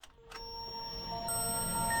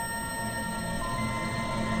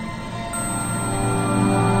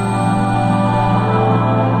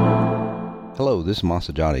Hello, this is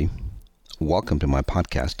Masajati. Welcome to my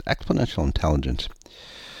podcast, Exponential Intelligence.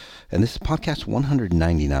 And this is podcast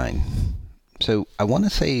 199. So I want to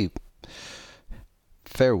say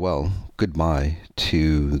farewell, goodbye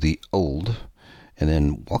to the old, and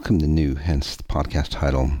then welcome the new, hence the podcast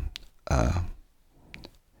title,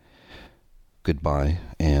 Goodbye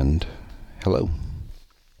and Hello.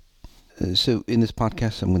 So in this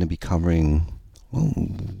podcast, I'm going to be covering,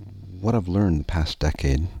 what I've learned the past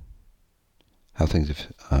decade, how things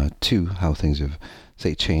have,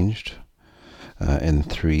 say, changed, and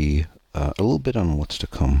 3, a little bit on what's to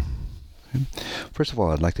come. Okay. First of all,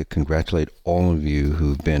 I'd like to congratulate all of you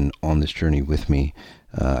who've been on this journey with me.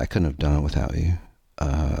 I couldn't have done it without you.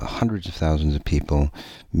 Hundreds of thousands of people,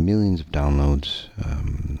 millions of downloads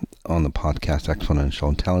on the podcast Exponential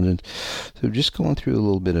Intelligence. So just going through a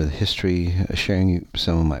little bit of history, sharing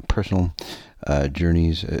some of my personal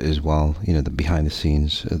journeys as well, the behind the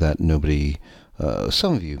scenes that nobody,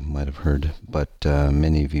 some of you might have heard, but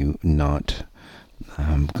many of you not,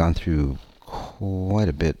 gone through quite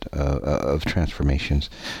a bit of transformations.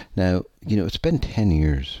 Now, it's been 10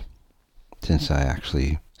 years since I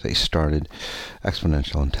actually started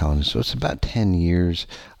Exponential Intelligence. So it's about 10 years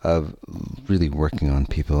of really working on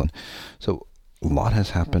people. So a lot has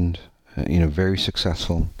happened, very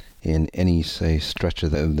successful in any, stretch of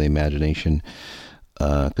the imagination.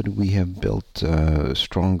 Could we have built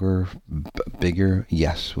stronger, bigger?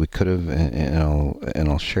 Yes, we could have, and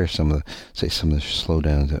I'll share some of the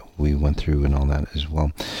slowdowns that we went through and all that as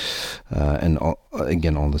well, and all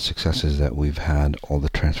the successes that we've had, all the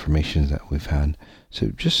transformations that we've had. So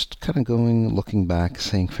just kind of looking back,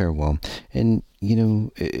 saying farewell, and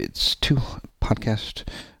it's podcast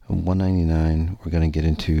 199. We're going to get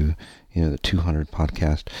into the 200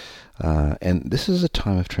 podcast, and this is a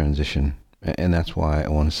time of transition. And that's why I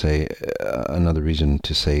want to say another reason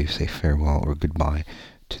to say farewell or goodbye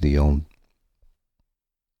to the old.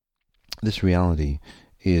 This reality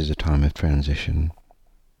is a time of transition.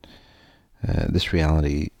 This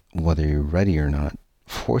reality, whether you're ready or not,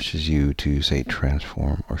 forces you to,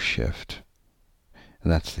 transform or shift.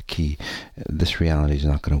 And that's the key. This reality is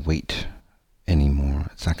not going to wait anymore.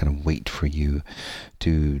 It's not going to wait for you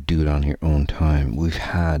to do it on your own time. We've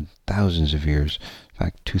had thousands of years, in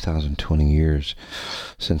fact 2020 years,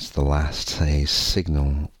 since the last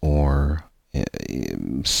signal or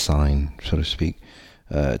sign, so to speak,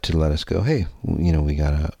 to let us go, hey, we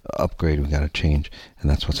gotta upgrade, we gotta change, and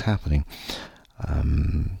that's what's happening.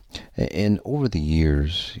 And over the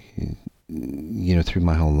years, through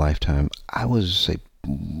my whole lifetime,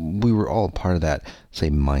 we were all part of that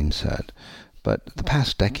mindset. But the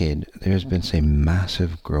past decade, there's been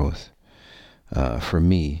massive growth for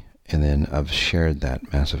me, and then I've shared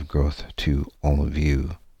that massive growth to all of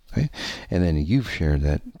you. Okay, and then you've shared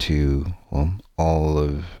that to all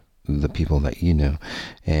of the people that you know,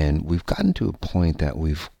 and we've gotten to a point that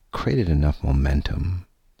we've created enough momentum.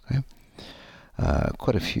 Okay,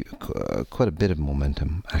 quite a bit of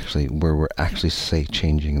momentum actually, where we're actually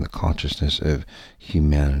changing the consciousness of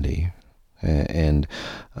humanity. And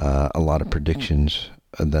a lot of predictions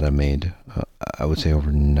that I made, I would say over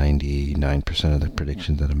 99% of the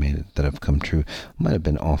predictions that I made that have come true, might have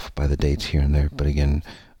been off by the dates here and there, but again,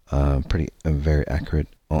 very accurate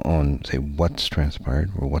on what's transpired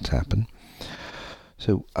or what's happened.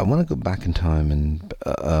 So I want to go back in time and,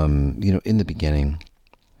 in the beginning,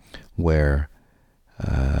 where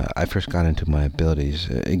I first got into my abilities.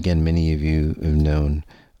 Again, many of you have known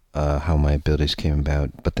how my abilities came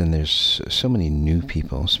about, but then there's so many new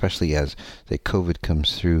people, especially as COVID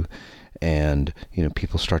comes through, and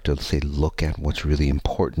people start to look at what's really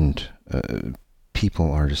important.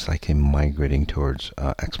 People are just migrating towards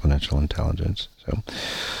exponential intelligence.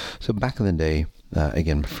 So back in the day,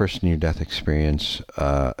 again, my first near-death experience,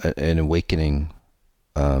 an awakening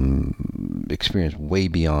experience way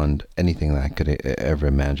beyond anything that I could ever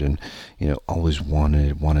imagine. Always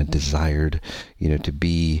wanted, desired, to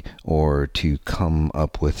be or to come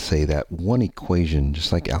up with, that one equation,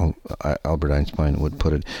 just like Albert Einstein would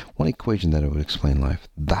put it, one equation that it would explain life.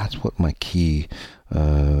 That's what my key,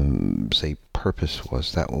 purpose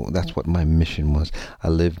was. That's what my mission was. I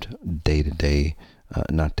lived day to day.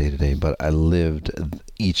 Not day to day, but I lived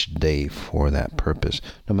each day for that purpose,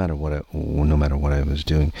 no matter what I was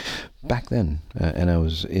doing back then, and I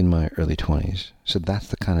was in my early 20s. So that's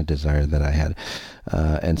the kind of desire that I had,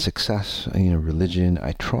 and success, religion.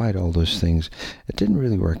 I tried all those things. It didn't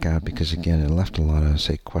really work out because, again, it left a lot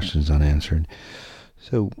of questions unanswered.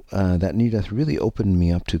 So that near death really opened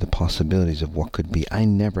me up to the possibilities of what could be. I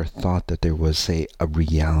never thought that there was, a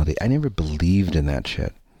reality. I never believed in that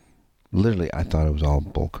shit. Literally, I thought it was all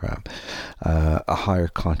bullcrap. A higher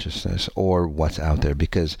consciousness or what's out there,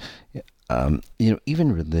 because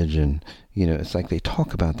even religion, it's like they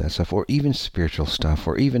talk about that stuff, or even spiritual stuff,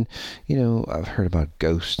 or even, I've heard about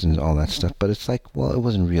ghosts and all that stuff, but it's like, well, it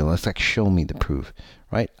wasn't real. It's like, show me the proof,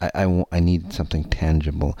 right? I need something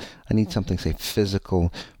tangible. I need something, say,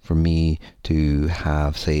 physical for me to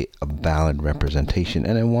have, say, a valid representation.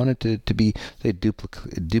 And I want it to be, say,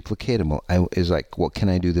 duplicatable. Is like, well, can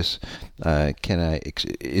I do this?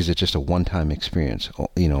 Is it just a one-time experience,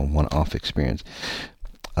 one-off experience?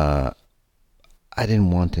 I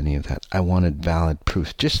didn't want any of that. I wanted valid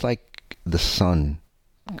proof. Just like the sun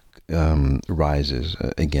rises.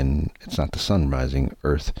 Again, it's not the sun rising.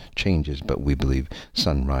 Earth changes, but we believe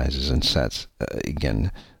sun rises and sets.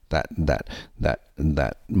 Again, that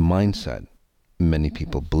mindset. Many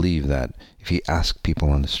people believe that. If you ask people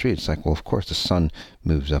on the street, it's like, well, of course the sun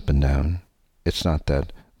moves up and down. It's not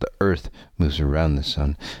that the earth moves around the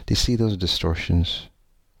sun. Do you see those distortions?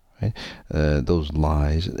 Right? Those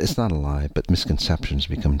lies, it's not a lie, but misconceptions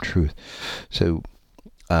become truth. So,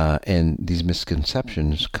 and these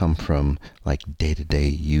misconceptions come from like day-to-day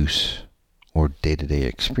use or day-to-day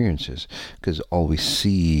experiences, because all we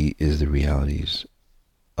see is the realities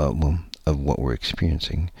of what we're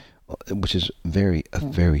experiencing, which is a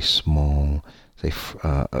very small, say,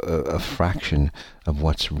 a fraction of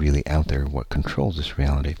what's really out there, what controls this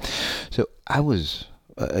reality. So I was,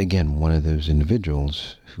 again, one of those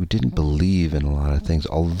individuals who didn't believe in a lot of things,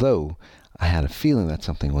 although I had a feeling that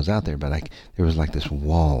something was out there, but there was like this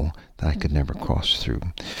wall that I could never cross through.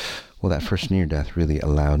 Well, that first near-death really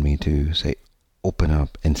allowed me to, say, open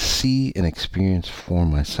up and see and experience for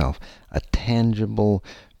myself a tangible,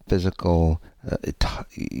 physical,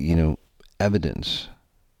 evidence,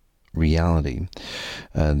 reality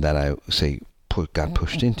that I, say, got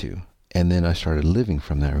pushed into. And then I started living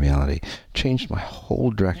from that reality, changed my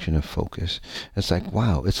whole direction of focus. It's like,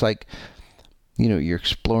 wow, it's like, you're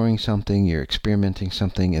exploring something, you're experimenting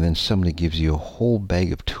something, and then somebody gives you a whole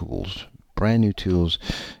bag of tools, brand new tools,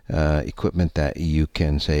 equipment that you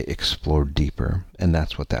can, say, explore deeper. And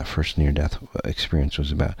that's what that first near-death experience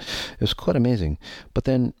was about. It was quite amazing. But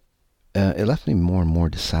then it left me more and more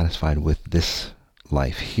dissatisfied with this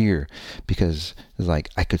life here, because it's like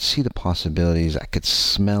I could see the possibilities, I could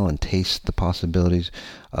smell and taste the possibilities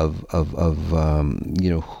of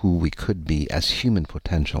who we could be as human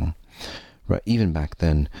potential, right? Even back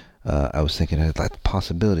then, I was thinking of like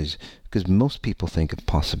possibilities, because most people think of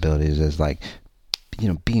possibilities as like,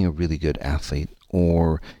 being a really good athlete,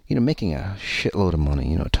 or making a shitload of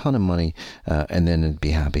money, a ton of money, and then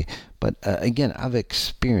be happy. But again, I've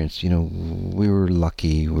experienced, we were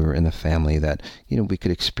lucky, we were in a family that, we could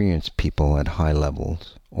experience people at high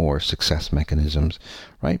levels or success mechanisms,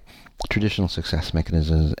 right? Traditional success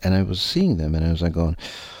mechanisms. And I was seeing them and I was like going,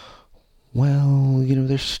 well,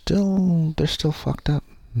 they're still fucked up.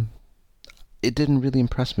 It didn't really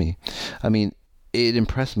impress me. I mean, it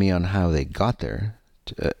impressed me on how they got there.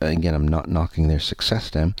 Again, I'm not knocking their success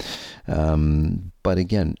down. But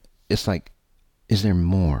again, it's like, is there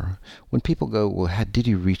more? When people go, well, did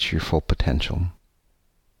you reach your full potential?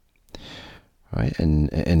 Right?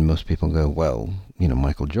 And most people go, well,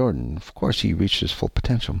 Michael Jordan, of course he reached his full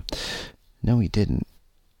potential. No, he didn't.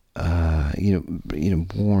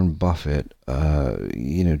 Warren Buffett,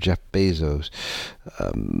 Jeff Bezos,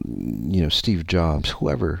 Steve Jobs,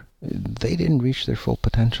 whoever, they didn't reach their full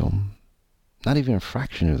potential. Not even a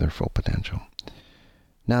fraction of their full potential.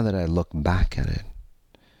 Now that I look back at it,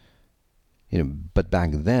 but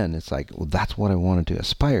back then it's like, well, that's what I wanted to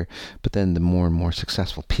aspire. But then the more and more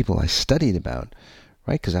successful people I studied about,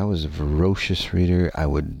 right? Because I was a voracious reader. I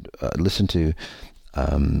would listen to,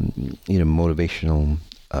 motivational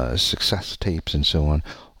success tapes and so on,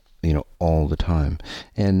 all the time.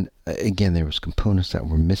 And again, there was components that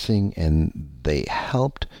were missing, and they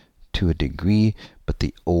helped to a degree, but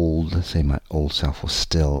the old, let's say my old self was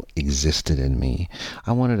still existed in me.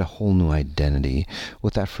 I wanted a whole new identity.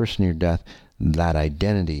 With that first near death, that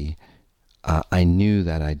identity, I knew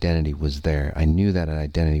that identity was there. I knew that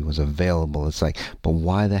identity was available. It's like, but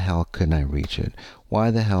why the hell couldn't I reach it? Why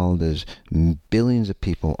the hell does billions of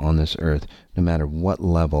people on this earth, no matter what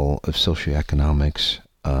level of socioeconomics,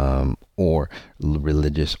 or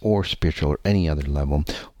religious or spiritual or any other level,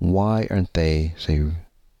 why aren't they, say,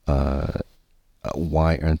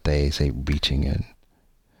 reaching it?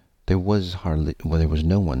 There was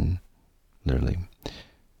no one, literally,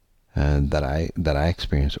 that I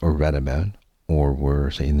experienced or read about or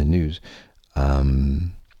were, say, in the news,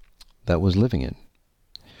 that was living it.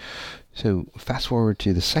 So fast forward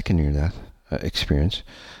to the second near death, experience.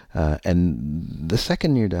 And the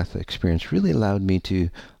second near-death experience really allowed me to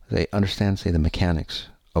understand, the mechanics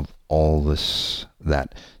of all this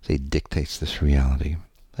that, dictates this reality.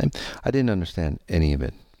 And I didn't understand any of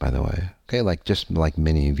it, by the way. Okay, just like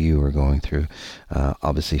many of you are going through.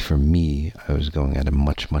 Obviously, for me, I was going at a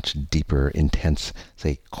much, much deeper, intense,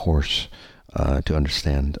 course to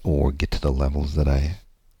understand or get to the levels that I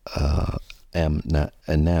am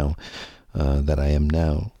now, that I am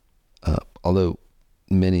now. Although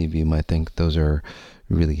many of you might think those are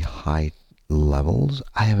really high levels,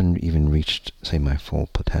 I haven't even reached, my full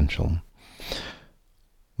potential,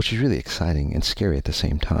 which is really exciting and scary at the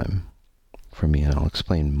same time for me, and I'll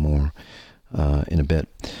explain more in a bit.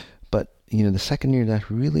 But, the second year, that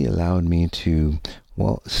really allowed me to,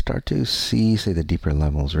 start to see, the deeper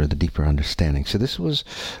levels or the deeper understanding. So this was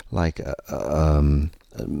like a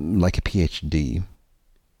PhD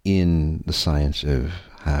in the science of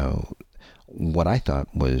what I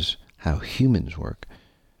thought was how humans work,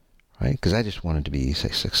 right? Because I just wanted to be,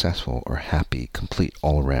 successful or happy, complete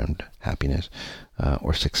all-around happiness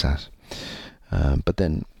or success. But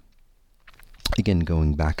then, again,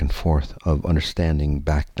 going back and forth of understanding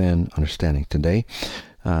back then, understanding today,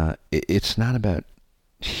 it's not about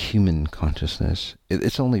human consciousness.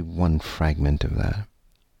 It's only one fragment of that.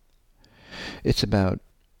 It's about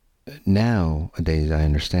nowadays, I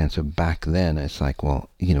understand. So back then, it's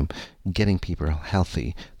getting people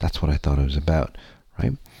healthy. That's what I thought it was about,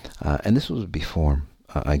 right? And this was before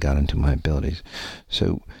I got into my abilities.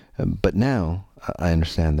 So, but now I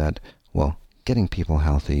understand that, getting people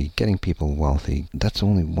healthy, getting people wealthy, that's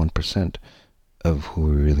only 1% of who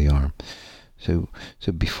we really are. So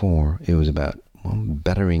before, it was about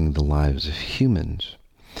bettering the lives of humans.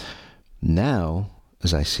 Now,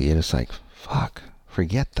 as I see it, it's fuck,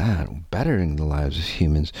 forget that. Bettering the lives of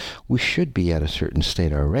humans. We should be at a certain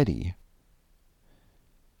state already.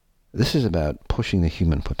 This is about pushing the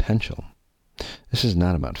human potential. This is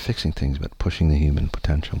not about fixing things, but pushing the human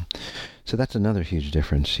potential. So that's another huge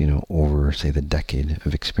difference, over, the decade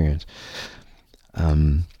of experience.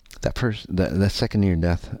 That second near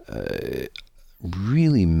death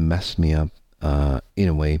really messed me up in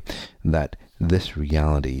a way that this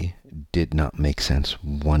reality did not make sense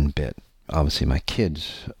one bit. Obviously, my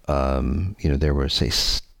kids, there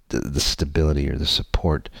was, the stability or the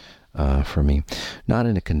support for me, not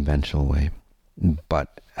in a conventional way,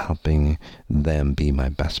 but helping them be my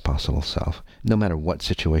best possible self. No matter what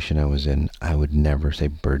situation I was in, I would never,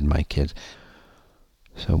 burden my kids.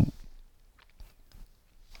 So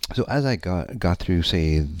as I got through,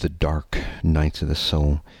 the dark nights of the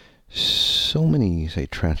soul, so many,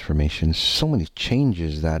 transformations, so many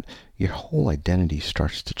changes that your whole identity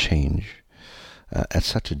starts to change at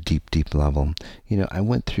such a deep, deep level. I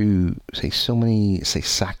went through, so many,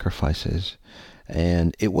 sacrifices,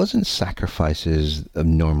 and it wasn't sacrifices of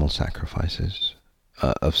normal sacrifices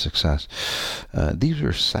of success. These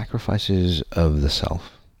were sacrifices of the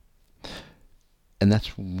self. And that's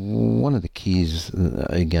one of the keys,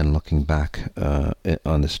 again, looking back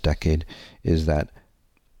on this decade, is that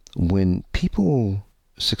when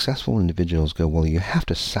successful individuals go, you have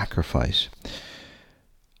to sacrifice,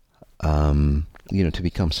 to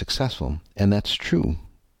become successful. And that's true.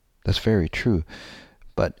 That's very true.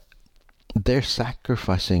 But they're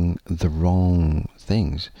sacrificing the wrong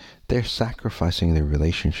things. They're sacrificing their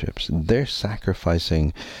relationships. They're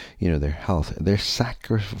sacrificing, their health. They're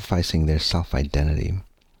sacrificing their self-identity.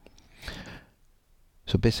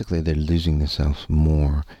 So basically, they're losing themselves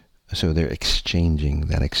more. So they're exchanging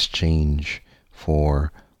that exchange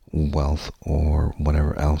for wealth or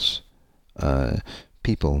whatever else.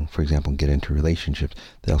 People, for example, get into relationships.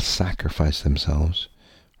 They'll sacrifice themselves,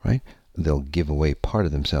 right? They'll give away part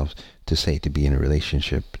of themselves to be in a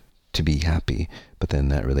relationship, to be happy, but then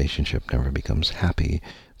that relationship never becomes happy.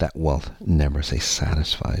 That wealth never,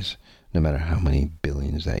 satisfies, no matter how many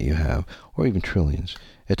billions that you have, or even trillions.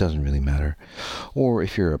 It doesn't really matter. Or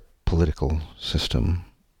if you're a political system,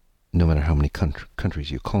 no matter how many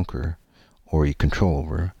countries you conquer or you control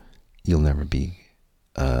over, you'll never be,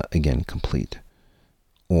 again, complete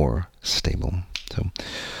or stable.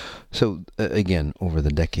 So again, over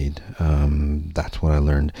the decade, that's what I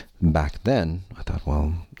learned. Back then, I thought,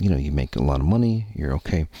 you make a lot of money, you're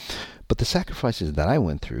okay. But the sacrifices that I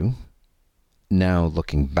went through, now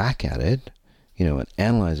looking back at it, and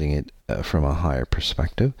analyzing it from a higher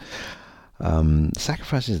perspective,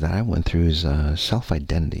 sacrifices that I went through is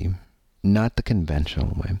self-identity. Not the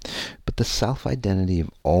conventional way, but the self-identity of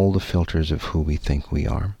all the filters of who we think we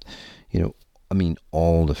are.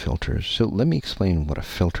 All the filters. So let me explain what a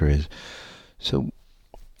filter is. So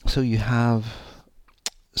you have,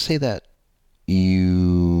 say that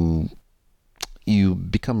you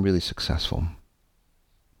become really successful,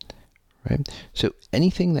 right? So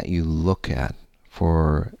anything that you look at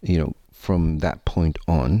for, from that point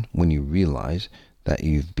on, when you realize that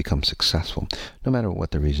you've become successful, no matter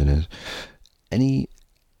what the reason is, any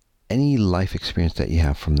life experience that you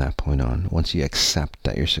have from that point on, once you accept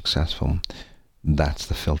that you're successful, that's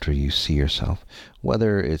the filter you see yourself.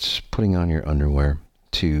 Whether it's putting on your underwear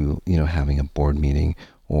to, having a board meeting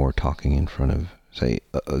or talking in front of, say,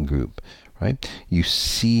 a group, right? You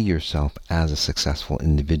see yourself as a successful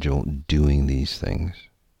individual doing these things.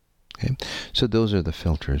 Okay? So those are the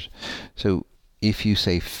filters. So if you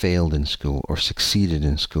say failed in school or succeeded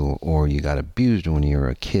in school, or you got abused when you were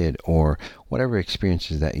a kid, or whatever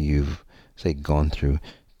experiences that you've, say, gone through,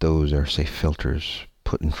 those are, say, filters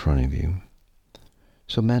put in front of you.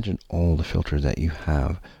 So imagine all the filters that you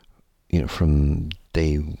have, from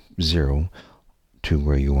day zero to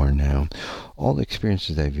where you are now. All the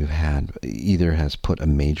experiences that you've had either has put a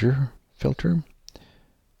major filter,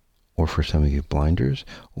 or for some of you, blinders,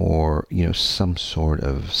 or, some sort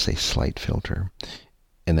of, say, slight filter.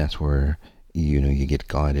 And that's where, you get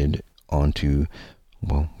guided onto,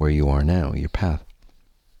 well, where you are now, your path.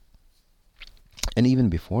 And even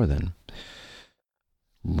before then,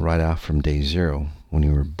 right off from day zero, when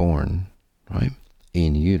you were born, right,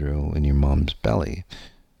 in utero, in your mom's belly,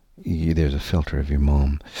 there's a filter of your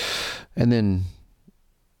mom. And then,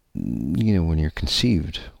 when you're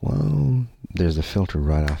conceived, well, there's a filter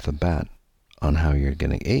right off the bat on how you're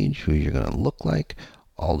going to age, who you're going to look like,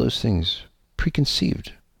 all those things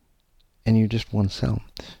preconceived. And you're just one cell.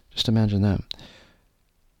 Just imagine that.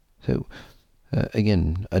 So,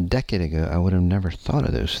 again, a decade ago, I would have never thought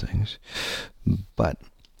of those things. But,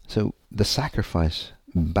 so the sacrifice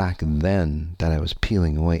back then that I was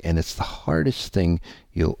peeling away, and it's the hardest thing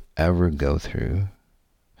you'll ever go through.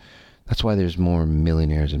 That's why there's more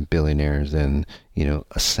millionaires and billionaires than,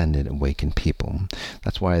 ascended, awakened people.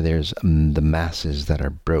 That's why there's the masses that are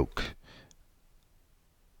broke,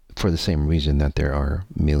 for the same reason that there are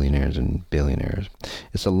millionaires and billionaires.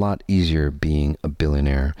 It's a lot easier being a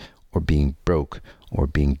billionaire, or being broke, or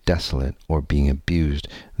being desolate, or being abused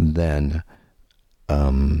than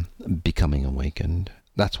becoming awakened.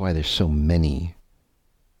 That's why there's so many.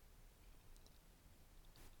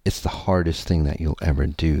 It's the hardest thing that you'll ever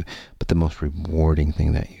do, but the most rewarding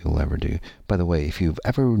thing that you'll ever do. By the way, if you've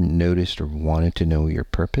ever noticed or wanted to know your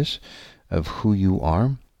purpose of who you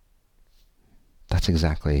are, that's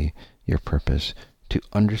exactly your purpose, to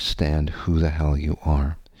understand who the hell you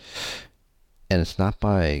are. And it's not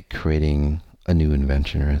by creating a new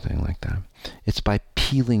invention or anything like that. It's by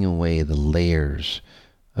peeling away the layers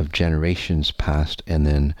of generations past, and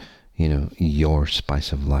then, your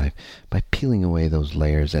spice of life, by peeling away those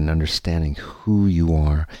layers and understanding who you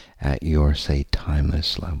are at your, say,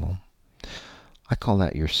 timeless level. I call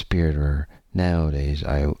that your spirit, or nowadays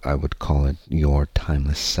I would call it your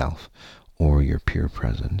timeless self, or your pure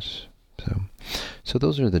presence. So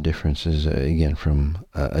those are the differences, again, from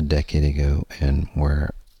a decade ago, and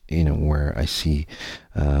where I see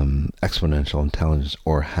exponential intelligence,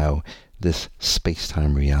 or how this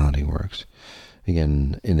space-time reality works.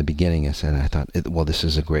 Again, in the beginning, I said I thought, this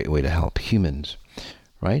is a great way to help humans,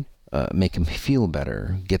 right? Make them feel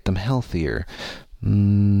better, get them healthier.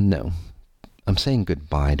 No, I'm saying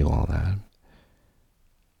goodbye to all that,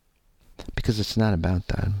 because it's not about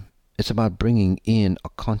that. It's about bringing in a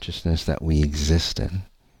consciousness that we exist in.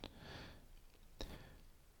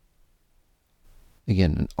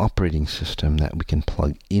 Again, an operating system that we can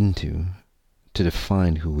plug into to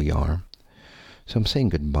define who we are. So I'm saying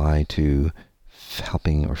goodbye to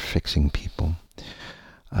helping or fixing people.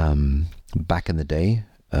 Back in the day,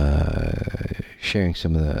 sharing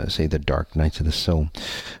some of the dark nights of the soul,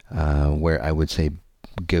 where I would say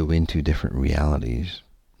go into different realities,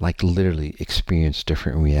 like literally experience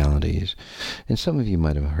different realities. And some of you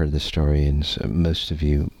might have heard this story, and most of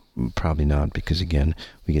you probably not, because again,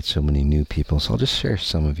 we get so many new people. So I'll just share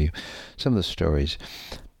some of the stories.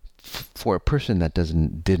 For a person that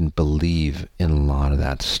didn't believe in a lot of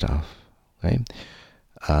that stuff, right?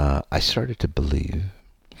 I started to believe.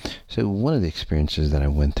 So one of the experiences that I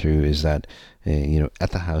went through is that,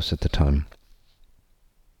 at the house at the time,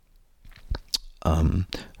 I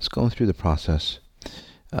was going through the process,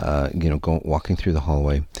 walking through the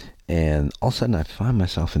hallway, and all of a sudden I find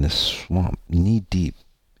myself in this swamp, knee deep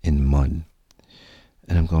in mud.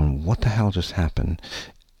 And I'm going, what the hell just happened?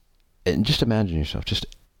 And just imagine yourself,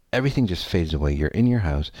 everything just fades away. You're in your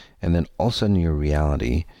house, and then all of a sudden your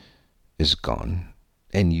reality is gone.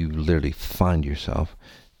 And you literally find yourself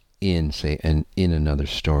in another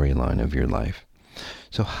storyline of your life.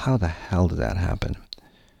 So how the hell did that happen?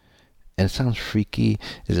 And it sounds freaky.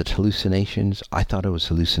 Is it hallucinations? I thought it was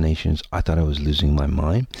hallucinations. I thought I was losing my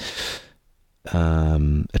mind.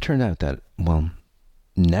 It turned out that, well,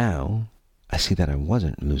 now I see that I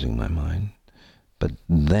wasn't losing my mind. But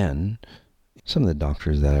then some of the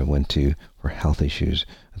doctors that I went to for health issues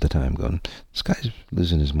at the time going, this guy's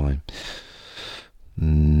losing his mind.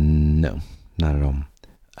 No, not at all.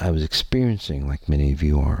 I was experiencing, like many of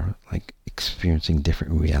you are, like experiencing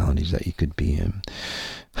different realities that you could be in.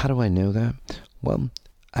 How do I know that? Well,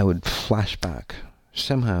 I would flash back.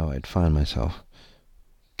 Somehow I'd find myself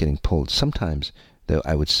getting pulled. Sometimes, though,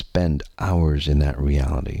 I would spend hours in that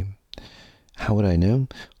reality. How would I know?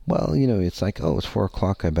 Well, it's like, oh, it's 4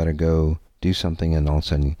 o'clock, I better go do something, and all of a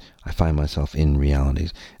sudden I find myself in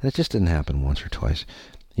realities. And it just didn't happen once or twice.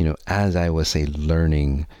 As I was, say,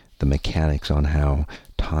 learning the mechanics on how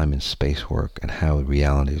time and space work and how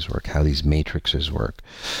realities work, how these matrices work,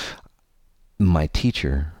 my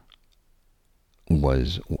teacher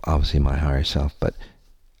was obviously my higher self, but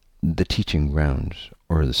the teaching grounds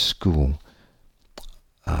or the school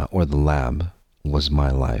or the lab was my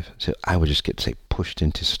life. So I would just get, say, pushed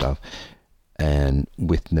into stuff, and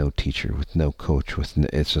with no teacher, with no coach,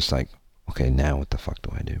 it's just like, okay, now what the fuck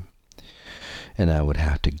do I do? And I would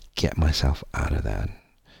have to get myself out of that.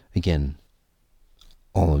 Again,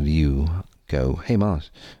 all of you go, hey, Moss,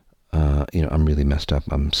 I'm really messed up.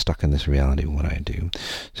 I'm stuck in this reality. What do I do?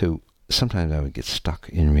 So sometimes I would get stuck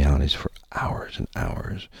in realities for hours and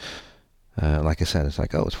hours. Like I said, it's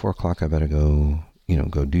like, oh, it's 4 o'clock. I better go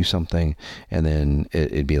do something. And then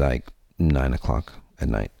it'd be like 9 o'clock at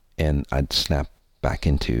night. And I'd snap back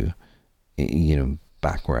into,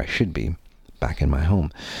 back where I should be, back in my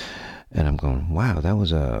home. And I'm going, wow, that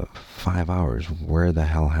was 5 hours. Where the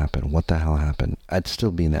hell happened? What the hell happened? I'd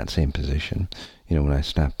still be in that same position, when I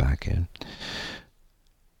snap back in.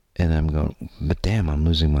 And I'm going, but damn, I'm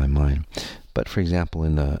losing my mind. But for example,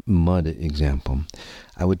 in the mud example,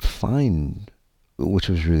 I would find, which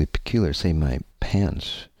was really peculiar, say my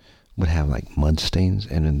pants would have like mud stains,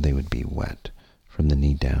 and then they would be wet from the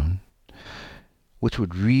knee down, which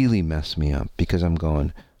would really mess me up, because I'm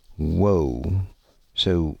going, whoa,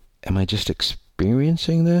 so am I just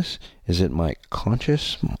experiencing this? Is it my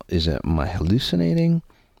conscious? Is it my hallucinating?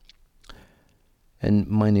 And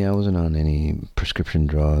mind you, I wasn't on any prescription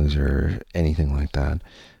drugs or anything like that.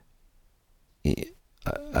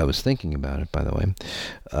 I was thinking about it, by the way.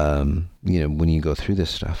 When you go through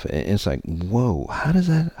this stuff, it's like, whoa, how did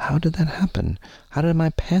that happen? How did my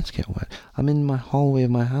pants get wet? I'm in my hallway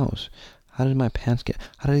of my house. How did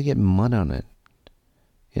I get mud on it?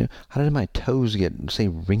 How did my toes get, say,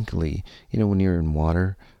 wrinkly? When you're in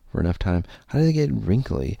water for enough time, how did they get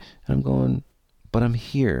wrinkly? And I'm going, but I'm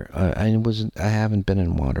here. I haven't been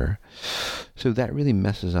in water. So that really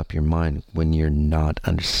messes up your mind when you're not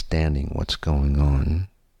understanding what's going on,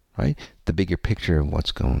 right? The bigger picture of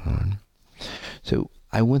what's going on. So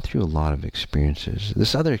I went through a lot of experiences.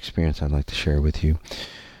 This other experience I'd like to share with you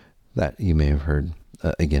that you may have heard,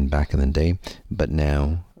 again, back in the day, but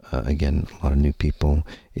now, again, a lot of new people,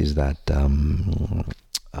 is that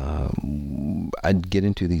I'd get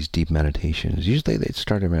into these deep meditations. Usually they'd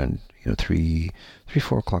start around 3,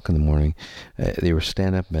 4 o'clock in the morning. They were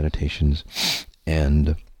stand-up meditations,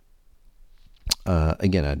 and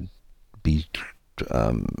again, I'd be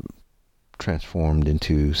transformed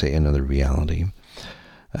into, say, another reality.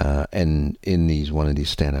 And in one of these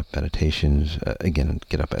stand-up meditations, again, I'd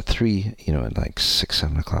get up at 3, at like 6,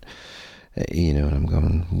 7 o'clock, and I'm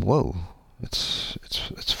going, whoa, it's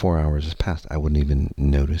 4 hours has passed. I wouldn't even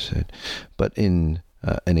notice it. But and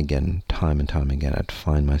again, time and time again, I'd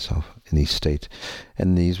find myself in these states,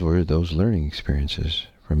 and these were those learning experiences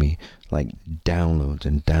for me, like downloads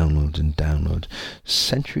and downloads and downloads,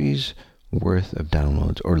 centuries worth of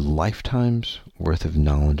downloads, or lifetimes worth of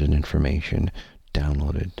knowledge and information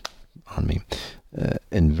downloaded on me,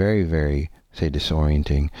 and very, very, say,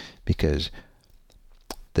 disorienting, because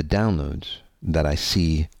the downloads that I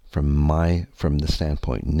see from the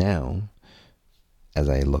standpoint now, as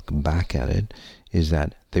I look back at it, is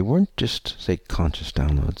that they weren't just, say, conscious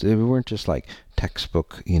downloads. They weren't just like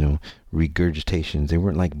textbook, regurgitations. They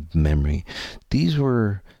weren't like memory. These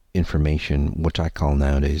were information, which I call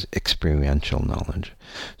nowadays experiential knowledge.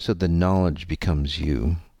 So the knowledge becomes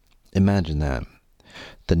you. Imagine that.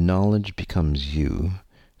 The knowledge becomes you.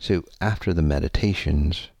 So after the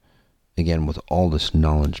meditations, again, with all this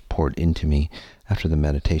knowledge poured into me, after the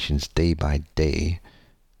meditations, day by day,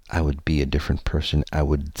 I would be a different person. I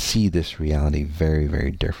would see this reality very,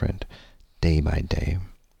 very different, day by day.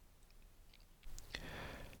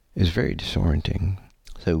 It's very disorienting.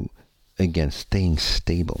 So, again, staying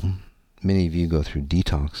stable. Many of you go through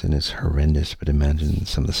detox and it's horrendous, but imagine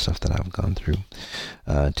some of the stuff that I've gone through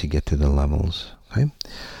to get to the levels, okay?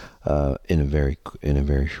 In a very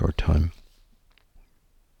short time.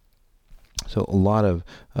 So a lot of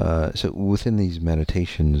so within these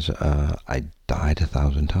meditations, I died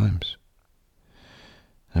 1,000 times.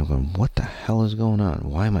 And I'm going, what the hell is going on?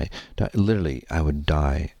 Why am I literally? I would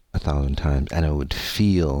die 1,000 times, and I would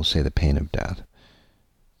feel, say, the pain of death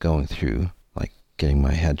going through, like getting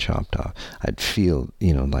my head chopped off. I'd feel,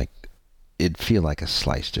 like it'd feel like a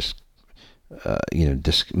slice, just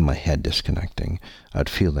my head disconnecting. I'd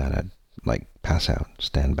feel that. I'd like pass out,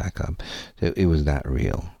 stand back up. So it was that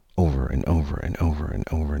real. Over and over and over and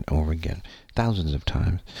over and over again, thousands of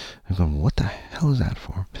times. I'm going, what the hell is that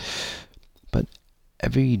for? But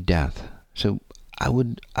every death, so I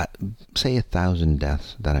would say 1,000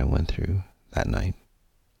 deaths that I went through that night.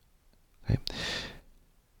 Okay?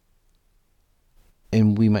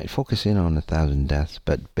 And we might focus in on 1,000 deaths,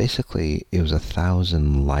 but basically it was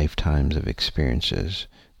 1,000 lifetimes of experiences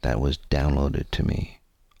that was downloaded to me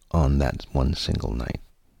on that one single night.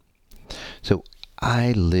 So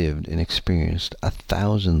I lived and experienced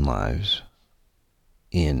 1,000 lives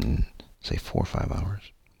in, say, 4 or 5 hours.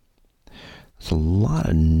 That's a lot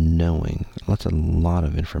of knowing. That's a lot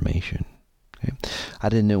of information. Okay? I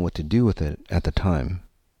didn't know what to do with it at the time.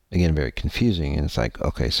 Again, very confusing. And it's like,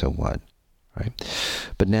 okay, so what? Right?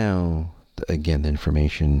 But now, again, the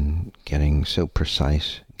information getting so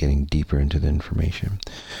precise, getting deeper into the information.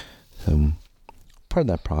 So part of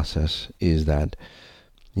that process is that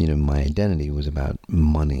my identity was about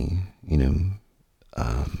money.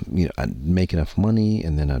 I'd make enough money,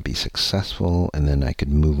 and then I'd be successful, and then I could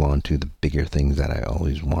move on to the bigger things that I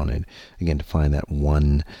always wanted. Again, to find that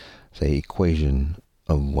one, say, equation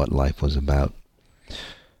of what life was about.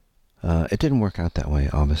 It didn't work out that way,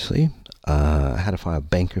 obviously. I had to file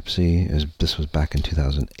bankruptcy. This was back in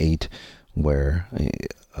 2008, where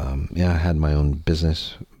I had my own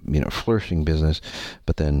business, flourishing business,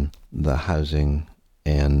 but then the housing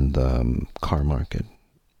and the car market,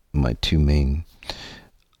 my two main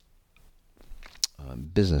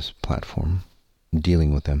business platform,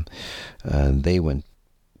 dealing with them, they went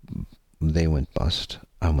bust.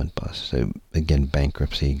 I went bust. So again,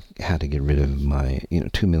 bankruptcy, had to get rid of my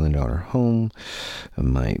 $2 million home,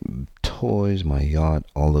 my toys, my yacht,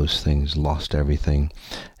 all those things, lost everything.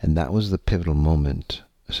 And that was the pivotal moment.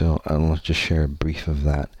 So I'll just share a brief of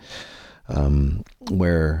that,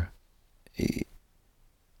 where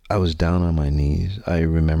I was down on my knees. I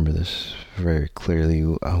remember this very clearly.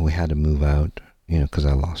 We had to move out, because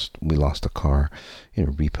we lost the car,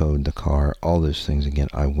 repoed the car, all those things. Again,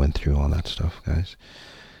 I went through all that stuff, guys.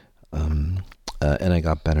 And I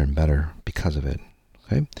got better and better because of it.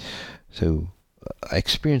 Okay. So I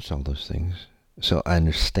experienced all those things. So I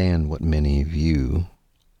understand what many of you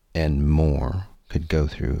and more could go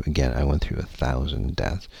through. Again, I went through 1,000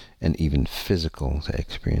 deaths and even physical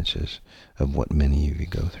experiences of what many of you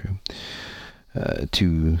go through,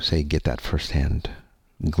 to say get that firsthand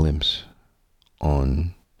glimpse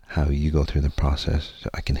on how you go through the process, so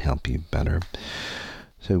I can help you better.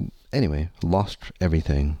 So anyway, lost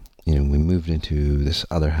everything. We moved into this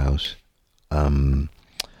other house, and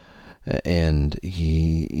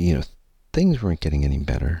things weren't getting any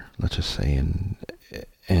better, let's just say.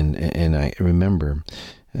 And I remember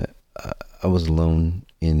I was alone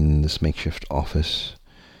in this makeshift office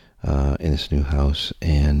in this new house,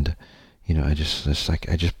 and I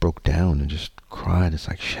just broke down and just cried. It's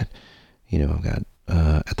like, shit, I've got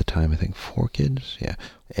at the time I think 4 kids,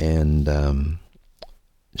 and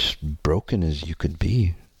just broken as you could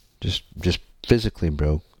be, just physically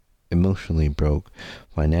broke, emotionally broke,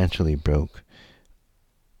 financially broke,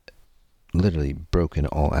 literally broke in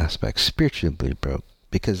all aspects, spiritually broke.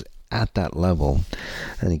 Because at that level,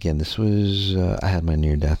 and again, this was, I had my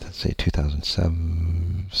near death, let's say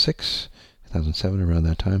 2007, around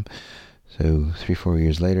that time. So 3-4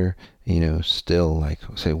 years later, still like,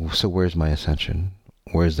 so where's my ascension?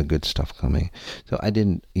 Where's the good stuff coming? So I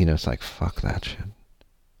didn't, it's like, fuck that shit.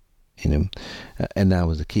 And that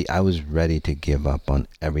was the key. I was ready to give up on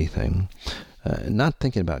everything. Not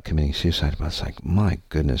thinking about committing suicide, but it's like, my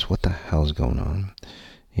goodness, what the hell's going on?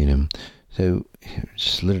 So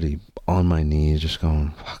just literally on my knees, just going,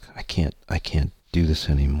 fuck, I can't do this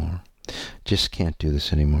anymore. Just can't do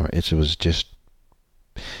this anymore. It was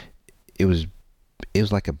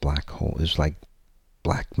like a black hole. It was like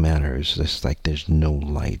black matter. It's just like there's no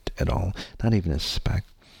light at all, not even a speck.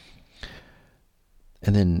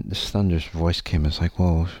 And then this thunderous voice came. It's like,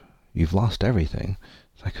 well, you've lost everything.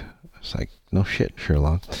 It's like, It's like, no shit,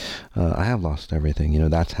 Sherlock. I have lost everything.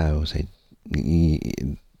 That's how,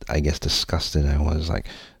 I guess, disgusted I was. Like,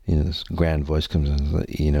 this grand voice comes in,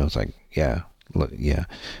 it's like, yeah, look, yeah,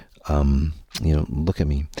 look at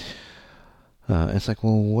me. It's like,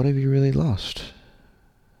 well, what have you really lost?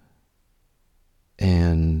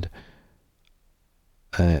 And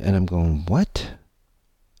I'm going, what?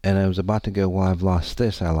 And I was about to go, well, I've lost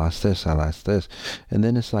this, I lost this, I lost this. And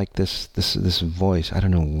then it's like this voice, I don't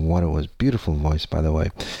know what it was, beautiful voice, by the way.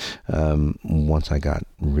 Once I got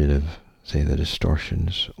rid of, say, the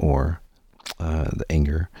distortions or the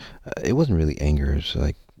anger. It wasn't really anger, it was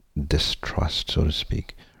like distrust, so to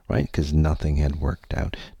speak, right? Because nothing had worked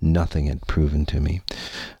out. Nothing had proven to me.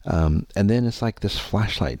 And then it's like this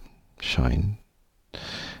flashlight shine. And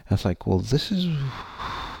it's like, well, this is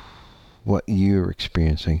what you're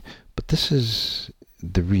experiencing, but this is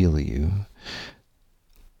the real you.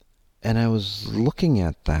 And I was looking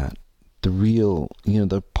at that, the real,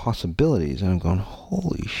 the possibilities, and I'm going,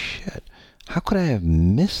 holy shit, how could I have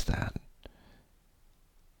missed that?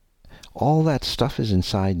 All that stuff is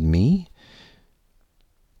inside me.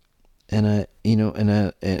 And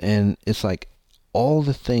and it's like all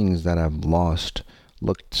the things that I've lost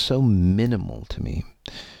looked so minimal to me.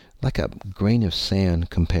 Like a grain of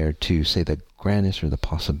sand compared to, say, the grandness or the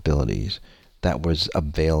possibilities that was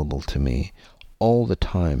available to me all the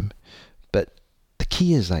time. But the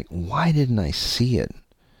key is, like, why didn't I see it?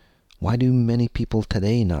 Why do many people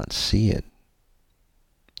today not see it?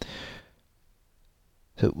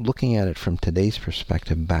 So looking at it from today's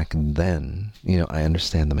perspective, back then, I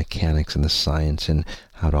understand the mechanics and the science and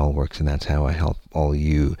how it all works, and that's how I help all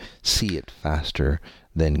you see it faster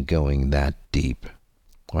than going that deep.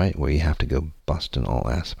 Right? Where you have to go bust in all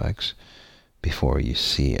aspects before you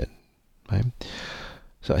see it. Right?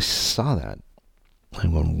 So I saw that.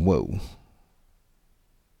 I'm going, whoa.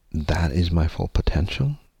 That is my full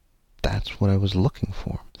potential. That's what I was looking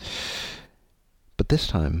for. But this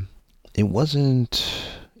time, it wasn't,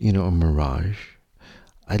 a mirage.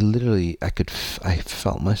 I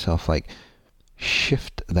felt myself like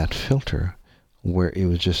shift that filter where it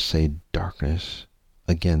was just, say, darkness.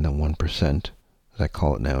 Again, the 1%. As I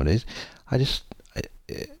call it nowadays. I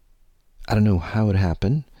don't know how it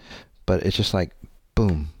happened, but it's just like,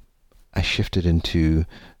 boom, I shifted into,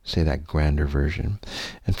 say, that grander version.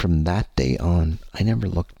 And from that day on, I never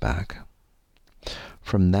looked back.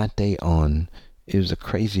 From that day on, it was the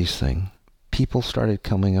craziest thing. People started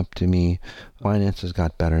coming up to me. Finances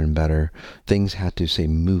got better and better. Things had to, say,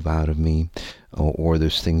 move out of me, or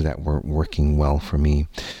those things that weren't working well for me.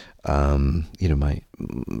 My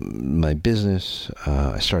business,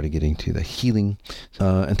 I started getting to the healing,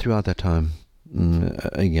 and throughout that time,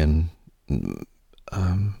 again,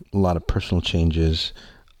 a lot of personal changes,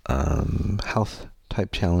 health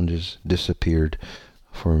type challenges disappeared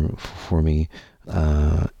for me.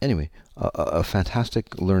 Anyway, a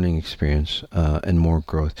fantastic learning experience, and more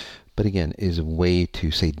growth, but again, is a way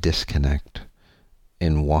to, say, disconnect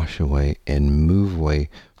and wash away and move away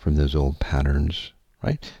from those old patterns,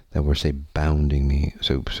 right? That were, say, bounding me,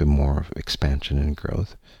 so more of expansion and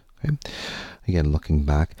growth. Okay? Again, looking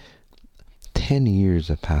back, 10 years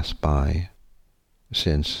have passed by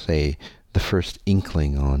since, say, the first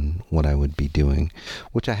inkling on what I would be doing,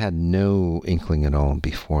 which I had no inkling at all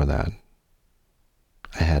before that.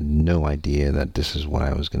 I had no idea that this is what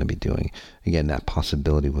I was going to be doing. Again, that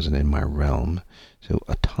possibility wasn't in my realm. So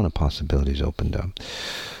a ton of possibilities opened up.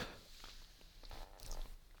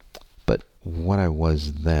 But what I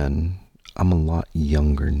was then, I'm a lot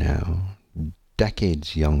younger now.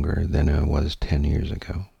 Decades younger than I was 10 years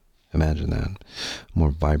ago. Imagine that.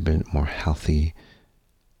 More vibrant, more healthy,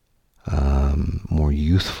 more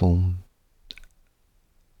youthful,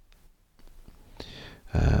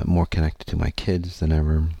 more connected to my kids than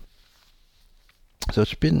ever. So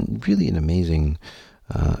it's been really an amazing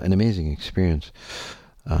experience.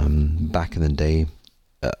 Back in the day,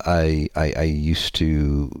 I used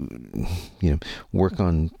to, work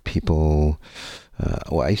on people.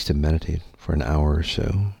 I used to meditate for an hour or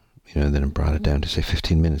so. Then I brought it down to, say,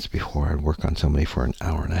 15 minutes before I'd work on somebody for an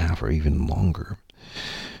hour and a half or even longer.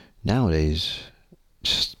 Nowadays,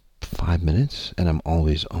 just 5 minutes, and I'm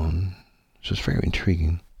always on. So it's very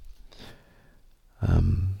intriguing.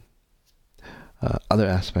 Other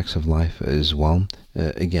aspects of life as well.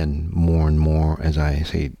 Again, more and more as I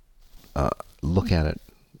say, look at it,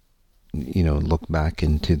 look back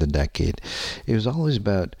into the decade. It was always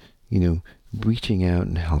about, reaching out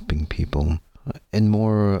and helping people, and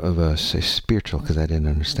more of a, say, spiritual, because I didn't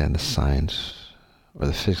understand the science or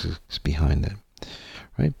the physics behind it,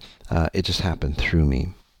 right? It just happened through me.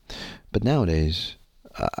 But nowadays,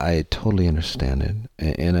 I totally understand it,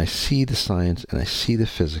 and I see the science, and I see the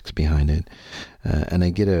physics behind it, and I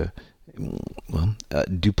get a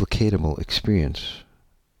duplicatable experience.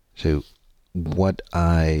 So what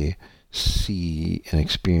I see and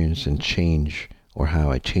experience and change, or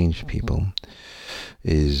how I change people,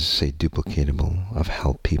 is, say, duplicatable. I've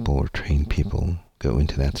helped people or trained people go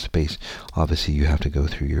into that space. Obviously, you have to go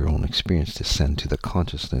through your own experience to send to the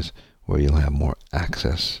consciousness where you'll have more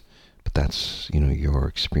access. But that's, your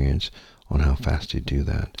experience on how fast you do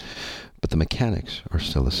that. But the mechanics are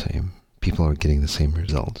still the same. People are getting the same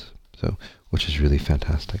results. So, which is really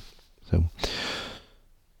fantastic. So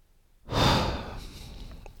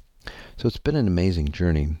it's been an amazing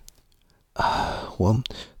journey. Well,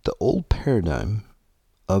 the old paradigm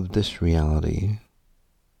of this reality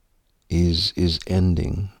is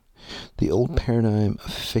ending. The old paradigm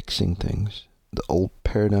of fixing things. The old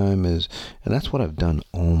paradigm is, and that's what I've done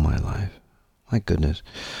all my life. My goodness.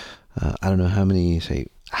 I don't know how many, say,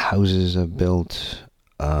 houses I've built,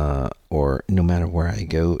 or no matter where I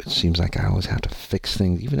go, it seems like I always have to fix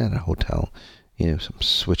things, even at a hotel. Some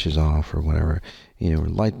switches off or whatever,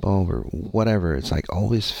 light bulb or whatever. It's like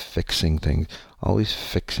always fixing things, always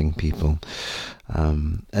fixing people.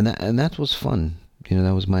 And that was fun.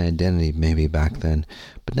 That was my identity maybe back then.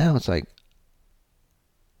 But now it's like,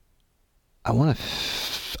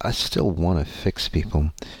 I still want to fix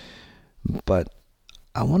people, but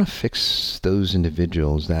I want to fix those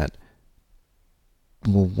individuals that,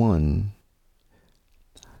 well, one,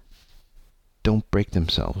 don't break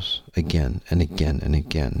themselves again and again and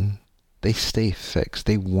again. They stay fixed.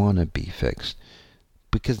 They want to be fixed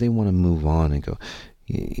because they want to move on and go,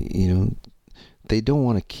 they don't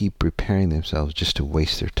want to keep repairing themselves just to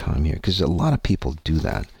waste their time here, because a lot of people do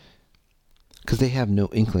that because they have no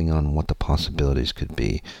inkling on what the possibilities could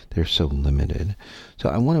be. They're so limited. So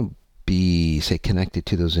I want to be, say, connected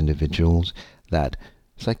to those individuals that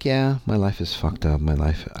it's like, yeah, my life is fucked up.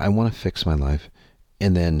 I want to fix my life,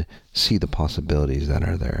 and then see the possibilities that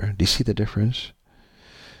are there. Do you see the difference?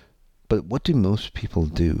 But what do most people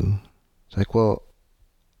do? It's like, well,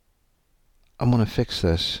 I want to fix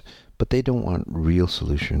this, but they don't want real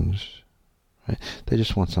solutions, right? They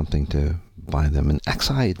just want something to buy them. And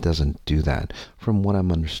XI doesn't do that, from what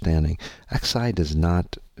I'm understanding. XI does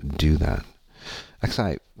not do that.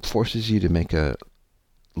 XI forces you to make a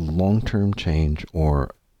long-term change,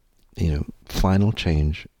 or, final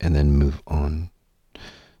change, and then move on.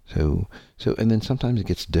 So, and then sometimes it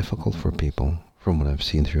gets difficult for people, from what I've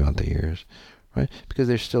seen throughout the years, right? Because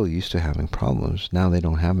they're still used to having problems. Now they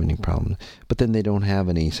don't have any problems, but then they don't have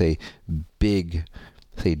any, say, big,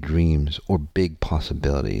 say, dreams or big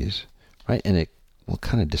possibilities, right? And it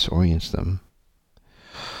kind of disorients them.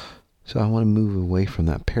 So I want to move away from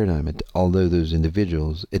that paradigm. Although those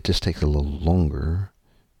individuals, it just takes a little longer,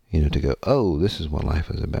 to go, oh, this is what life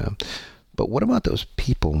is about. But what about those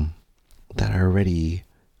people that are already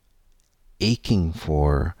aching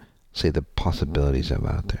for, say, the possibilities that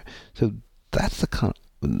are out there? So that's the kind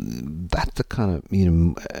of,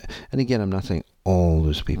 and again, I'm not saying all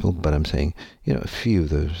those people, but I'm saying, a few of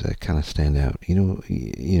those that kind of stand out,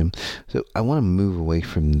 so I want to move away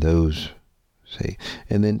from those, say,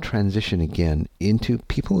 and then transition again into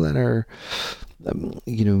people that are,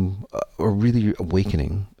 are really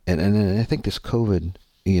awakening. And I think this COVID,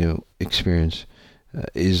 experience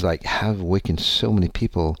is like, have awakened so many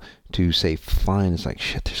people to say, fine, it's like,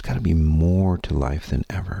 shit, there's got to be more to life than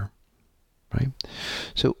ever, right?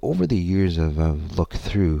 So over the years I've looked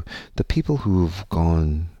through the people who've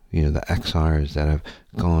gone, the XRs that have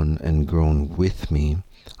gone and grown with me.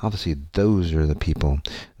 Obviously, those are the people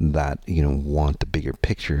that, want the bigger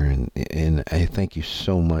picture. And I thank you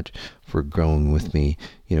so much for growing with me,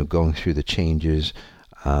 going through the changes,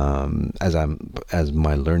 as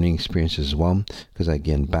my learning experience as well. Because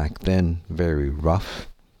again, back then, very rough,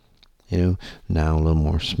 now a little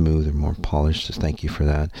more smooth and more polished. So thank you for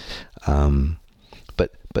that.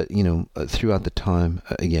 But throughout the time,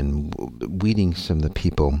 again, weeding some of the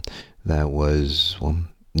people that was,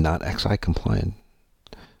 not XI compliant.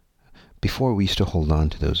 Before, we used to hold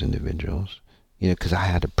on to those individuals, because I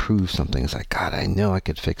had to prove something. It's like, God, I know I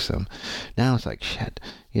could fix them. Now it's like, shit,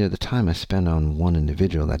 the time I spend on one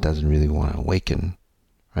individual that doesn't really want to awaken,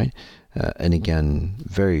 right? And again,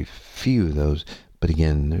 very few of those, but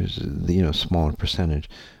again, there's, smaller percentage.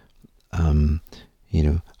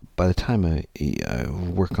 By the time I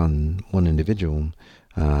work on one individual,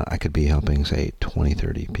 I could be helping, say, 20,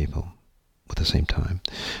 30 people at the same time.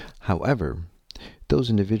 However, those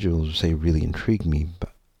individuals, say, really intrigued me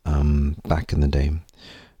back in the day.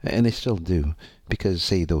 And they still do, because,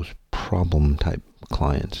 say, those problem-type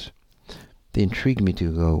clients, they intrigued me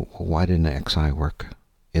to go, well, why didn't XI work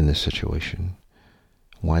in this situation?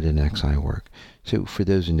 Why didn't XI work? So for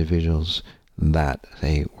those individuals that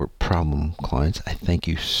they were problem clients, I thank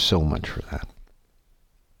you so much for that.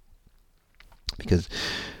 Because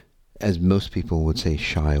as most people would say,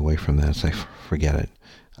 shy away from that, it's like, forget it.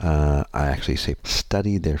 I actually say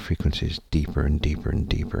study their frequencies deeper and deeper and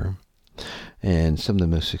deeper. And some of the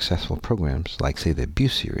most successful programs, like say the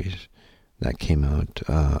Abuse series that came out,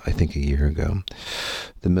 I think a year ago,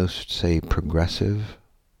 the most, say, progressive,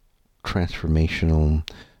 transformational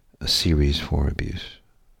series for abuse.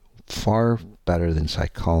 Far better than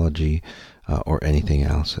psychology or anything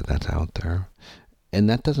else that's out there. And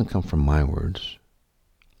that doesn't come from my words.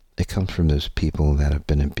 It comes from those people that have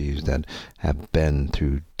been abused, that have been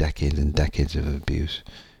through decades and decades of abuse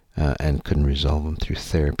and couldn't resolve them through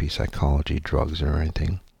therapy, psychology, drugs, or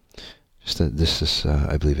anything. This is,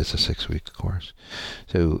 I believe it's a 6-week course.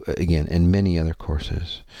 So again, and many other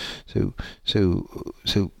courses. So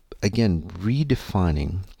again,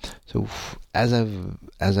 redefining. So as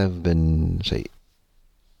I've been, say,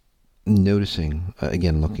 noticing,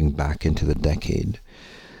 again, looking back into the decade,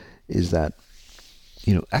 is that,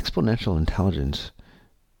 exponential intelligence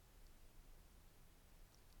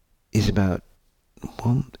is about,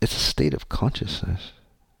 well, it's a state of consciousness.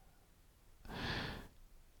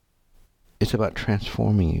 It's about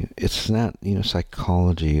transforming you. It's not,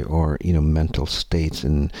 psychology or, mental states.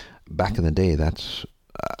 And back in the day,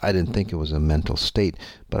 I didn't think it was a mental state,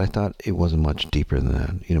 but I thought it wasn't much deeper than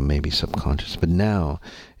that, maybe subconscious. But now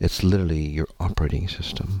it's literally your operating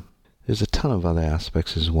system. There's a ton of other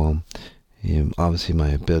aspects as well. Obviously, my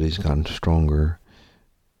ability's gotten stronger.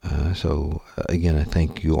 So again, I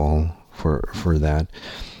thank you all for that.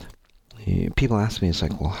 People ask me, it's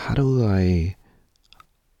like, well, how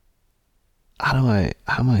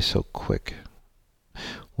am I so quick?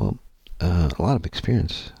 Well, a lot of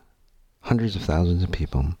experience. Hundreds of thousands of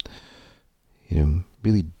people,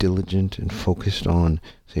 really diligent and focused on,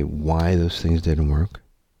 say, why those things didn't work.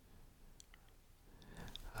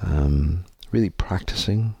 Really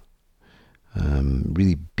practicing,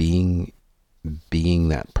 really being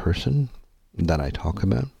that person that I talk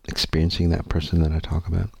about, experiencing that person that I talk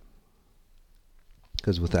about.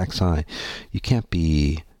 Because with XI, you can't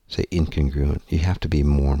be, say, incongruent. You have to be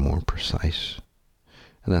more and more precise.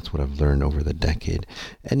 And that's what I've learned over the decade.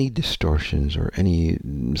 Any distortions or any,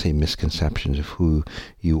 say, misconceptions of who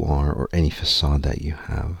you are or any facade that you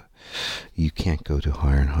have, you can't go to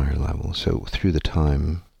higher and higher levels. So through the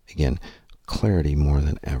time, again, clarity more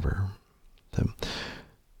than ever.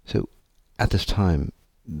 So at this time,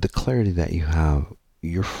 the clarity that you have,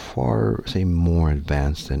 you're far, say, more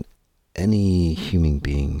advanced than any human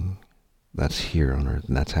being that's here on Earth.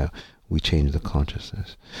 And that's how we change the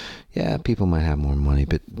consciousness. Yeah, people might have more money,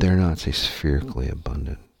 but they're not, say, spherically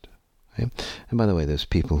abundant. Okay? And by the way, those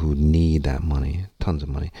people who need that money, tons of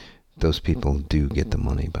money, those people do get the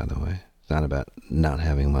money, by the way. It's not about not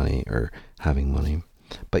having money or having money,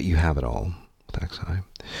 but you have it all with XI.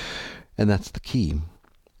 And that's the key.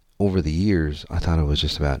 Over the years, I thought it was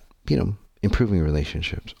just about, improving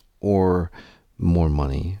relationships or more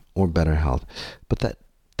money or better health. But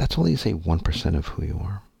that's only, say, 1% of who you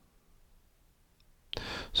are.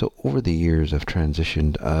 So over the years, I've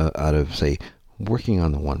transitioned out of, say, working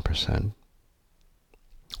on the 1%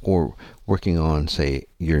 or working on, say,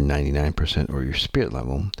 your 99% or your spirit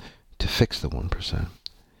level to fix the 1%.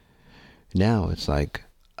 Now it's like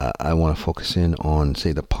I want to focus in on,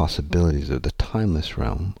 say, the possibilities of the timeless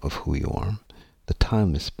realm of who you are, the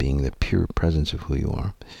timeless being the pure presence of who you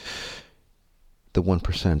are. The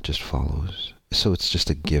 1% just follows. So it's just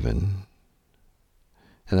a given.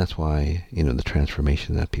 And that's why, the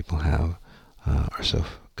transformation that people have are so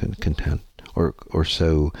content or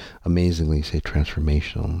so amazingly, say,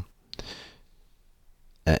 transformational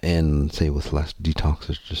and, say, with less detox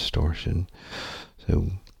or distortion.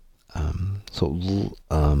 And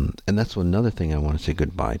that's another thing I want to say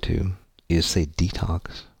goodbye to is, say,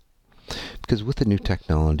 detox. Because with the new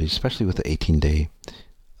technology, especially with the 18-day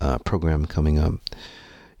program coming up,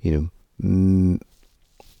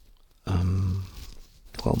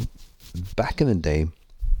 well, back in the day,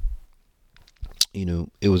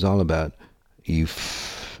 it was all about you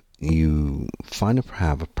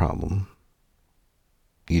have a problem,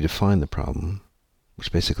 you define the problem,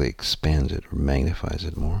 which basically expands it or magnifies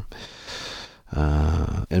it more,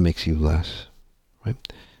 and makes you less, right?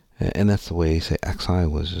 And that's the way, say, XI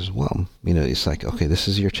was as well. It's like, okay, this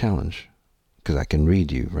is your challenge, because I can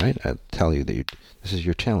read you, right? I tell you that this is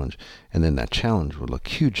your challenge, and then that challenge will look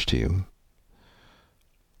huge to you.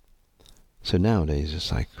 So nowadays,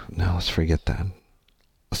 it's like, no, let's forget that.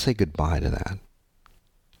 let's say goodbye to that.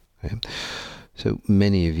 Okay? So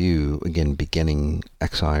many of you, again, beginning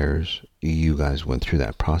XIers, you guys went through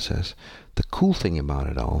that process. The cool thing about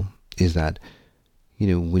it all is that,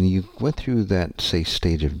 when you went through that, say,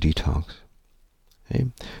 stage of detox, okay,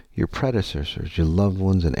 your predecessors, your loved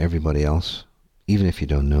ones, and everybody else, even if you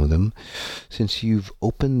don't know them, since you've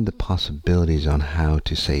opened the possibilities on how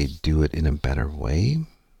to, say, do it in a better way,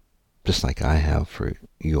 just like I have for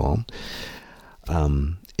you all,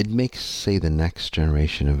 it makes, say, the next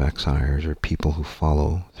generation of XIers or people who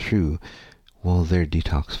follow through, well, their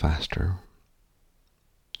detox faster,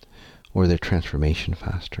 or their transformation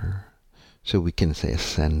faster. So we can, say,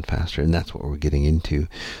 ascend faster, and that's what we're getting into.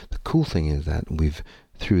 The cool thing is that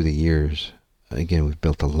through the years, again, we've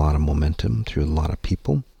built a lot of momentum through a lot of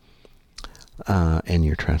people, and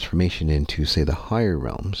your transformation into, say, the higher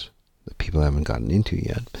realms that people haven't gotten into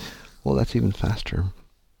yet, well, that's even faster.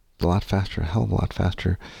 A lot faster, a hell of a lot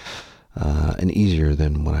faster, and easier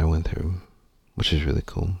than what I went through, which is really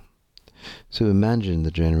cool. So imagine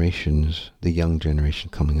the young generation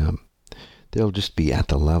coming up. They'll just be at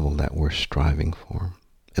the level that we're striving for.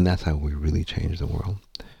 And that's how we really change the world.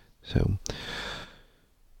 So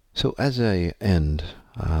as I end,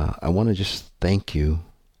 I want to just thank you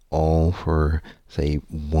all for, say,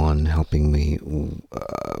 one, helping me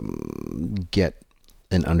get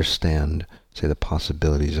and understand, say, the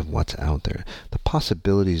possibilities of what's out there. The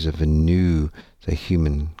possibilities of a new, say,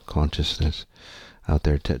 human consciousness out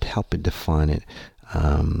there, to help it define it.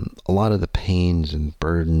 A lot of the pains and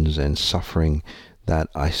burdens and suffering that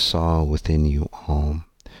I saw within you all,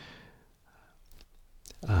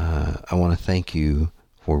 I want to thank you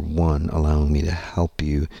for, one, allowing me to help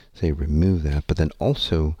you, say, remove that, but then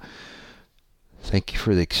also thank you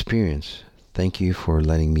for the experience. Thank you for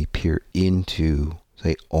letting me peer into,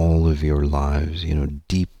 say, all of your lives,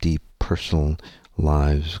 deep, deep personal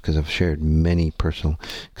lives, because I've shared many personal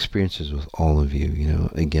experiences with all of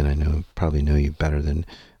you. Again, I probably know you better than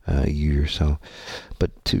you yourself,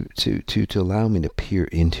 but to allow me to peer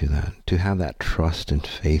into that, to have that trust and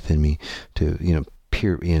faith in me, to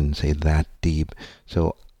peer in, say, that deep,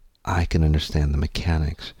 so I can understand the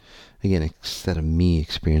mechanics. Again, instead of me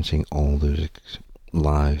experiencing all those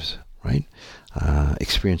lives, right?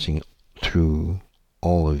 Experiencing through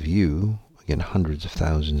all of you, again, hundreds of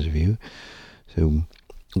thousands of you, so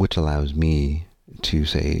which allows me to,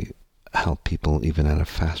 say, help people even at a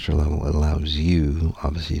faster level. It allows you,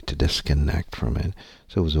 obviously, to disconnect from it.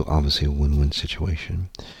 So it was obviously a win-win situation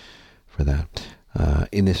for that.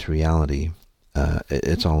 In this reality,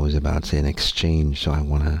 it's always about, say, an exchange. So I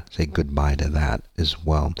want to say goodbye to that as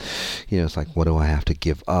well. It's like, what do I have to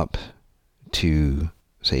give up to,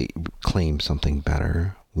 say, claim something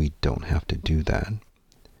better? We don't have to do that.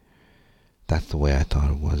 That's the way I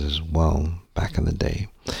thought it was as well back in the day.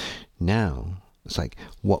 Now, it's like,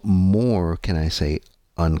 what more can I, say,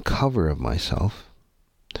 uncover of myself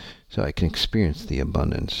so I can experience the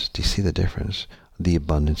abundance? Do you see the difference? The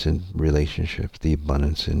abundance in relationships, the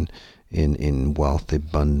abundance in wealth, the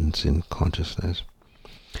abundance in consciousness.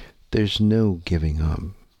 There's no giving up.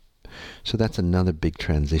 So that's another big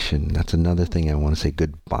transition. That's another thing I want to say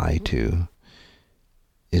goodbye to,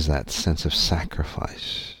 is that sense of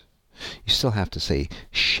sacrifice. You still have to, say,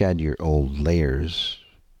 shed your old layers,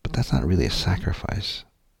 but that's not really a sacrifice.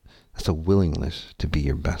 That's a willingness to be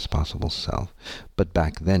your best possible self. But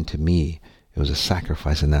back then, to me, it was a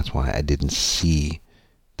sacrifice, and that's why I didn't see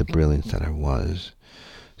the brilliance that I was.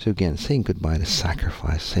 So again, saying goodbye to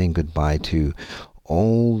sacrifice, saying goodbye to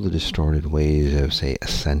all the distorted ways of, say,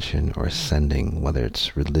 ascension or ascending, whether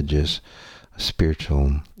it's religious,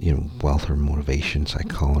 spiritual, wealth or motivation,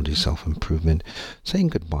 psychology, self-improvement, saying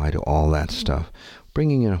goodbye to all that stuff,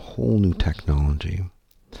 bringing in a whole new technology.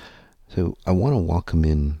 So I want to welcome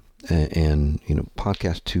in, and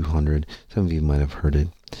podcast 200, some of you might have heard it,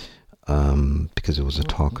 because it was a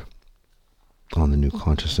talk on the new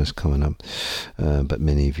consciousness coming up, but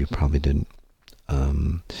many of you probably didn't.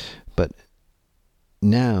 But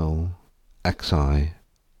now, XI,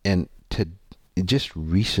 and just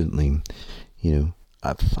recently,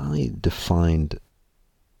 I've finally defined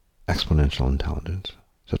exponential intelligence.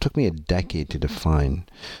 So it took me a decade to define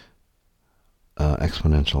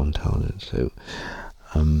exponential intelligence. So,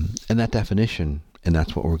 and that definition, and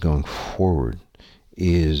that's what we're going forward,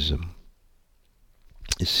 is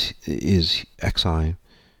XI,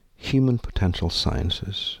 human potential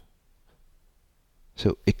sciences.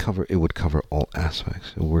 So it would cover all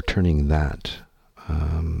aspects. We're turning that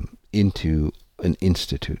into an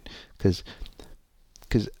institute, because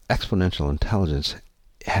exponential intelligence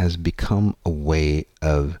has become a way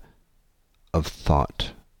of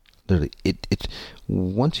thought, Literally, it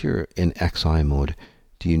once you're in XI mode,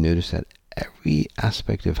 do you notice that every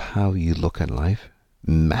aspect of how you look at life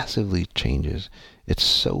massively changes? It's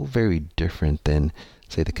so very different than,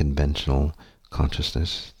 say, the conventional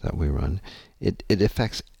consciousness that we run. It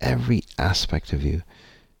affects every aspect of you.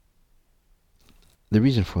 The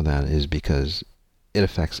reason for that is because it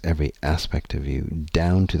affects every aspect of you,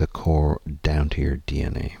 down to the core, down to your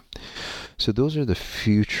DNA. So those are the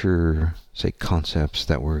future, say, concepts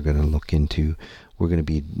that we're going to look into. We're going to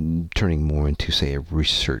be turning more into, say, a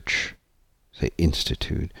research, say,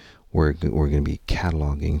 institute. We're going to be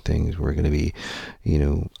cataloging things. We're going to be,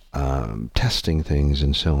 testing things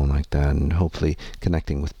and so on like that, and hopefully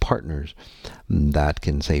connecting with partners that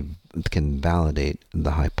can validate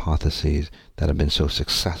the hypotheses that have been so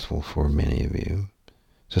successful for many of you.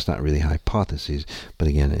 So it's not really hypotheses, but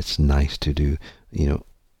again, it's nice to do,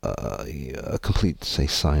 a complete, say,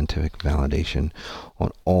 scientific validation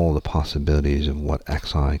on all the possibilities of what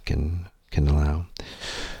XI can allow.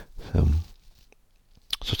 So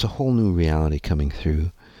it's a whole new reality coming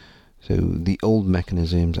through. So the old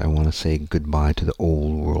mechanisms, I want to say goodbye to the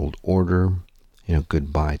old world order.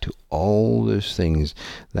 Goodbye to all those things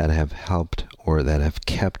that have helped or that have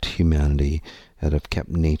kept humanity, that have kept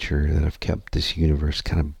nature, that have kept this universe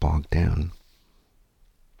kind of bogged down.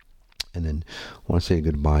 And then I want to say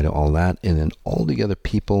goodbye to all that, and then all the other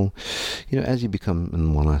people, as you become,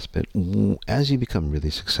 in one last bit, as you become really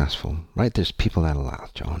successful, right? There's people that'll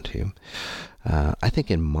latch on to you. I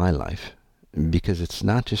think in my life, because it's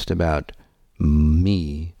not just about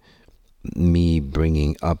me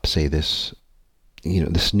bringing up, say, this,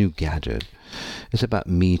 this new gadget. It's about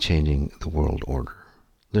me changing the world order.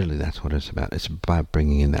 Literally, that's what it's about. It's about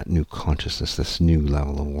bringing in that new consciousness, this new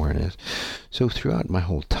level of awareness. So throughout my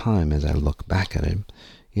whole time, as I look back at it,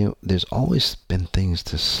 there's always been things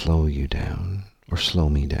to slow you down or slow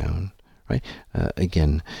me down, right?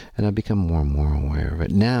 Again, and I've become more and more aware of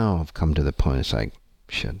it. Now I've come to the point, it's like,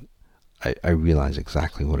 shit, I realize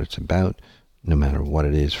exactly what it's about, no matter what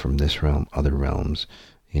it is from this realm, other realms,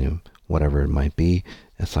 whatever it might be.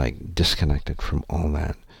 It's like disconnected from all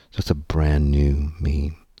that. So it's a brand new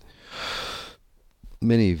me.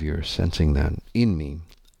 Many of you are sensing that in me,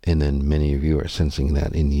 and then many of you are sensing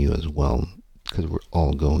that in you as well, because we're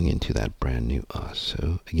all going into that brand new us.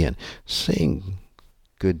 So again, saying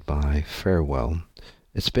goodbye, farewell.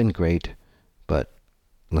 It's been great, but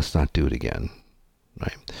let's not do it again,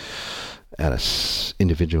 right? At a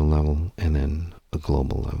individual level, and then a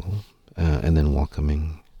global level, and then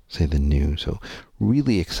welcoming, say, the new. So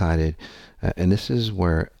really excited, and this is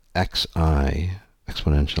where XI,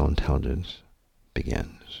 exponential intelligence,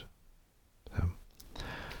 begins.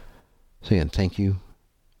 So again, thank you,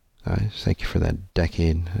 guys. Thank you for that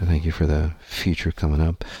decade. Thank you for the future coming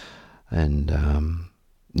up. And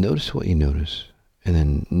notice what you notice, and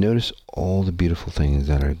then notice all the beautiful things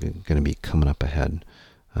that are going to be coming up ahead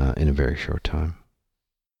in a very short time.